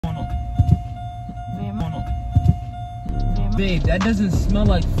Babe, that doesn't smell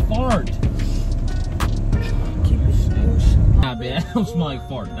like fart. Nah, babe, that don't smell like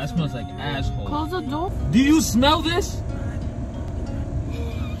fart. That smells like asshole. Close the door. Do you smell this?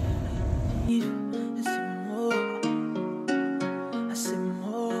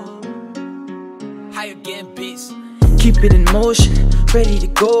 Higher again, peace. Keep it in motion, ready to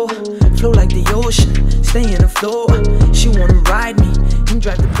go. Flow like the ocean, stay in the flow. She wanna ride me and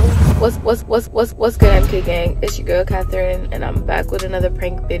drive the boat. What's good, MK gang? It's your girl Catherine, and I'm back with another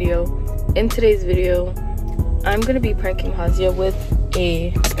prank video. In today's video, I'm gonna be pranking Hazia with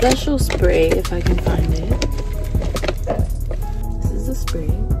a special spray, if I can find it. This is a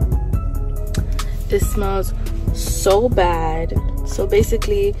spray. It smells so bad. So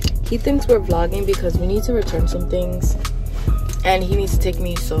basically, he thinks we're vlogging because we need to return some things and he needs to take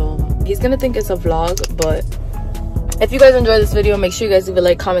me, so he's gonna think it's a vlog. But if you guys enjoy this video, make sure you guys leave a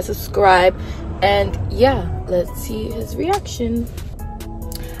like, comment, subscribe, and yeah, let's see his reaction.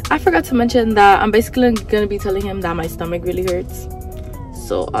 I forgot to mention that I'm basically gonna be telling him that my stomach really hurts,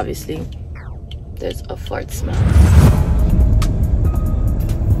 so obviously there's a fart smell.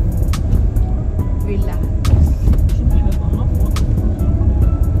 Relax.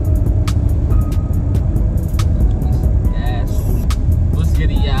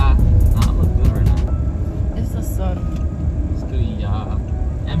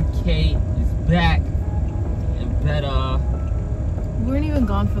 Back and better. We weren't even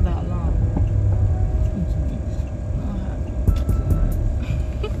gone for that long.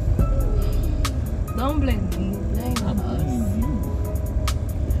 Don't blame me. Blame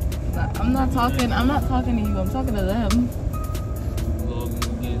us. I'm not talking to you. I'm talking to them. Logan,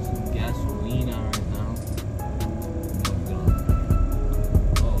 we're getting some gasoline right now.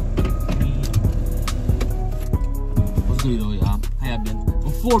 What's good, though, y'all? How y'all been?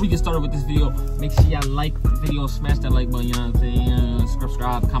 Before we get started with this video, make sure y'all like the video, smash that like button, you know what I'm saying?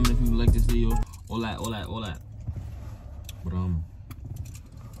 Subscribe, comment if you like this video, all that. But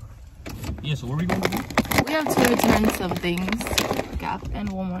yeah, so where we going to do? We have to return some things. Gap and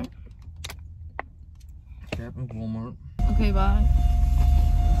Walmart. Gap and Walmart. Okay, bye.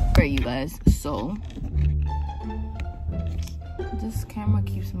 Alright, you guys, so this camera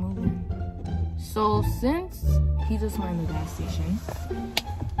keeps moving. So since he just went in the gas station,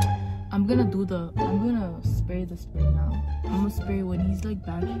 I'm gonna spray the spray now. I'm gonna spray when he's like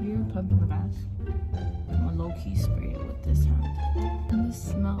back here pumping the gas. I'm gonna low-key spray it with this hand. And the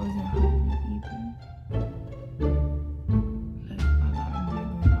smell isn't helping either. Like, I gotta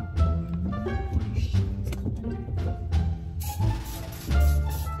remember not to holy shit.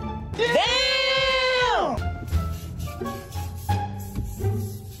 Damn!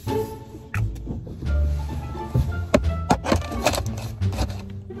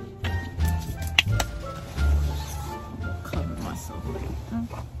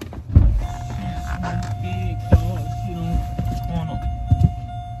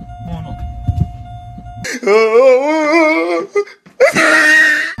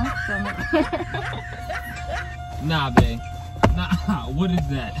 Nah, babe. Nah, what is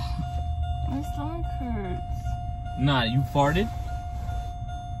that? My stomach hurts. Nah, you farted?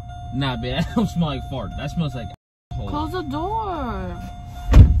 Nah, babe, that don't smell like fart. That smells like asshole. Close the door.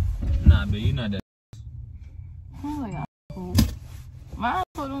 Nah, babe, you're not that. Oh my god. My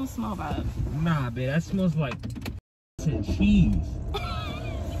asshole don't smell bad. Nah, babe, that smells like and cheese.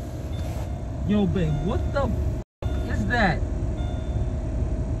 Yo, babe, what the is that?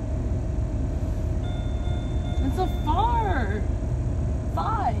 It's a fart.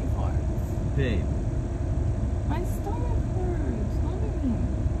 5 farts. Babe. My stomach hurts.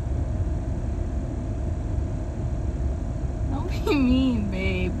 Don't be mean,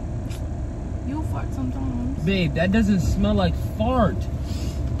 babe. You fart sometimes. Babe, that doesn't smell like fart.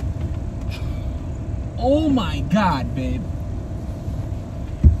 Oh my god, babe.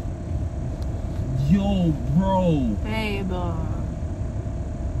 Yo, bro. Babe, can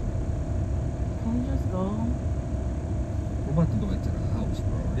we just go? We're about to go back to the house,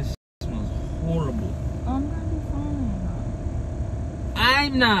 bro. This smells horrible. I'm gonna be fine.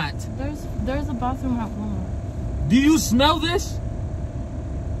 I'm not. There's a bathroom at Walmart. Do you smell this?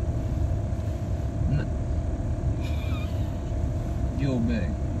 No. Yo,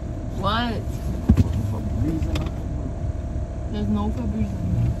 babe. What? There's no Febreze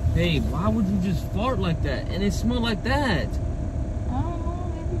in there. Babe, why would you just fart like that? And it smelled like that. I don't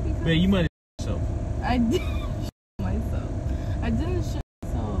know, maybe because... Babe, you might have yourself. I did myself. I didn't shit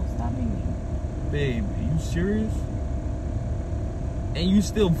myself. Stop being mean. Babe, are you serious? And you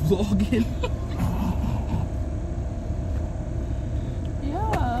still vlogging?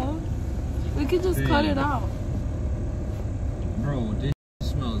 Yeah. We could just cut it out. Bro, this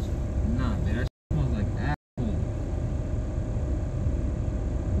smells, nah, man, that smells like asshole.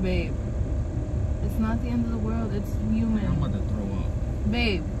 Babe, it's not the end of the world, it's human. I'm about to throw up.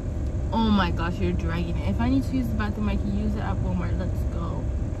 Babe, oh my gosh, you're dragging it. If I need to use the bathroom, I can use it at Walmart. Let's go.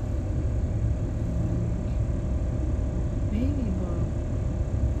 Babe.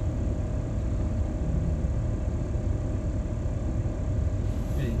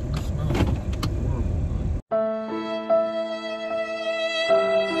 Hey, you smell fucking horrible,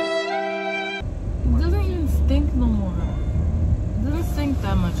 It doesn't even stink no more. It doesn't stink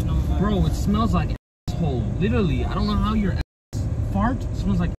that much no more. bro, it smells like asshole. Literally, I don't know how your ass fart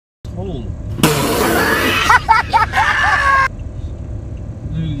smells like asshole.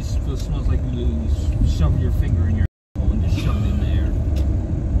 Literally, it smells like you literally shove your finger in your asshole and just shove it in the air.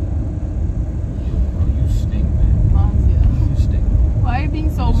 Yo, bro, you stink, man. Honestly. You stink. Why are you being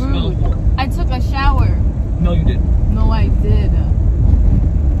so You smell rude? horrible. I took a shower. No, you didn't. No, I did.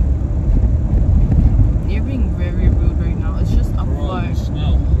 You're being very rude right now. It's just a Bro, fart. you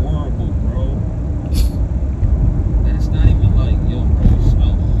smell horrible, bro. That's not even like, yo, bro, you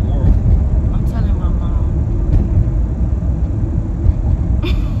smell horrible. I'm telling my mom.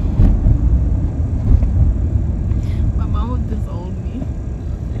 My mom would disown me.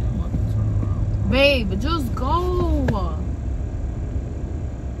 Yeah, I'm about to turn around. Babe, just go.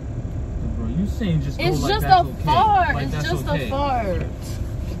 Bro, you saying just go It's like just that's a okay. fart. Like It's that's just okay. a fart.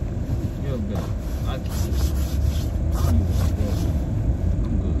 You're good. I'm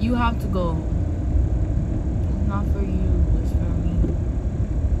good. You have to go. It's not for you. It's for me.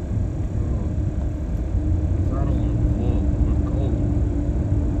 Bro, I don't want to fall. I'm cold.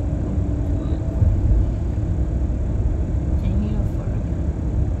 I need a fart again.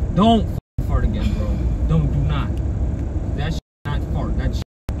 Don't fart again, bro. Do not. That shit not fart. That shit.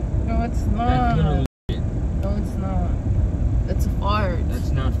 No, it's That's not. literally shit. No, it's not. It's a fart.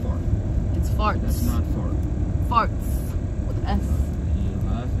 That's not fart. It's farts. That's not fart. Farts with S. You're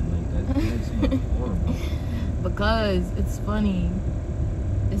laughing like that. That smells horrible. Because it's funny.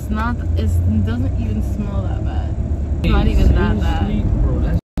 It's not. It doesn't even smell that bad. It's not even that Seriously, bad. bro,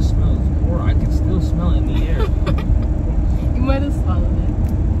 that shit smells horrible. I can still smell it in the air. You might have swallowed it.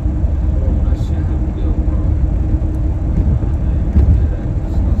 Bro, that shit have to go, bro.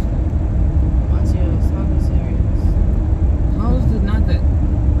 Mateo, it's not that serious. How is it not that?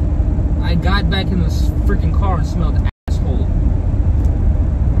 I got back in the freaking car and smelled asshole.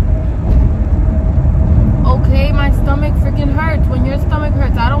 Okay, my stomach freaking hurts. When your stomach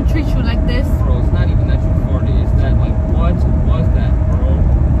hurts, I don't treat you like this. Bro, it's not even that you farted. It's that, like, what was that, bro?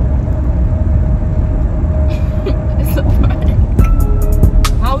 It's a prank.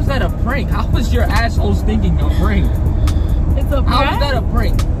 How is that a prank? How is your asshole stinking a prank? It's a prank. How is that a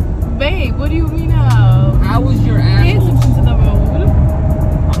prank? Babe, what do you mean how? How is your Pay attention asshole? to the road.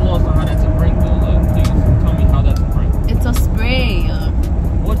 I'm lost on how that's a prank, though. Like, please tell me how that's a prank. It's a spray.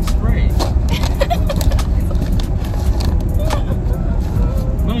 What spray?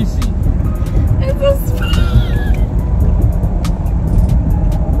 Let me see. It's a spray.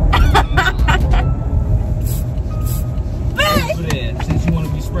 Over there, since you want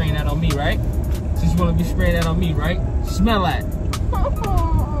to be spraying that on me, right? Since you want to be spraying that on me, right? Smell that.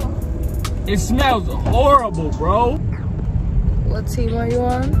 It smells horrible, bro. What team are you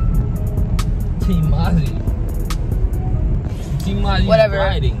on? Team Mozzie. Team Mozzie's Whatever.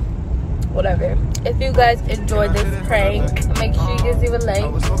 riding. Whatever. If you guys enjoyed this prank, make sure you guys leave a like.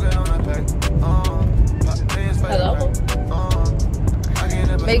 Hello.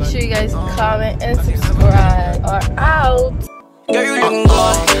 Make sure you guys comment and subscribe. Or out. Girl, you looking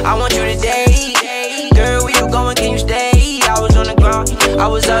good, I want you today. Girl, where you going, can you stay? I was on the ground, I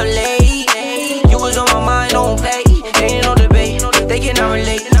was up late. You was on my mind, don't play. Ain't no debate, they cannot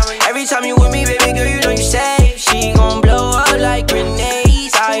relate. Every time you with me, baby girl, you know you say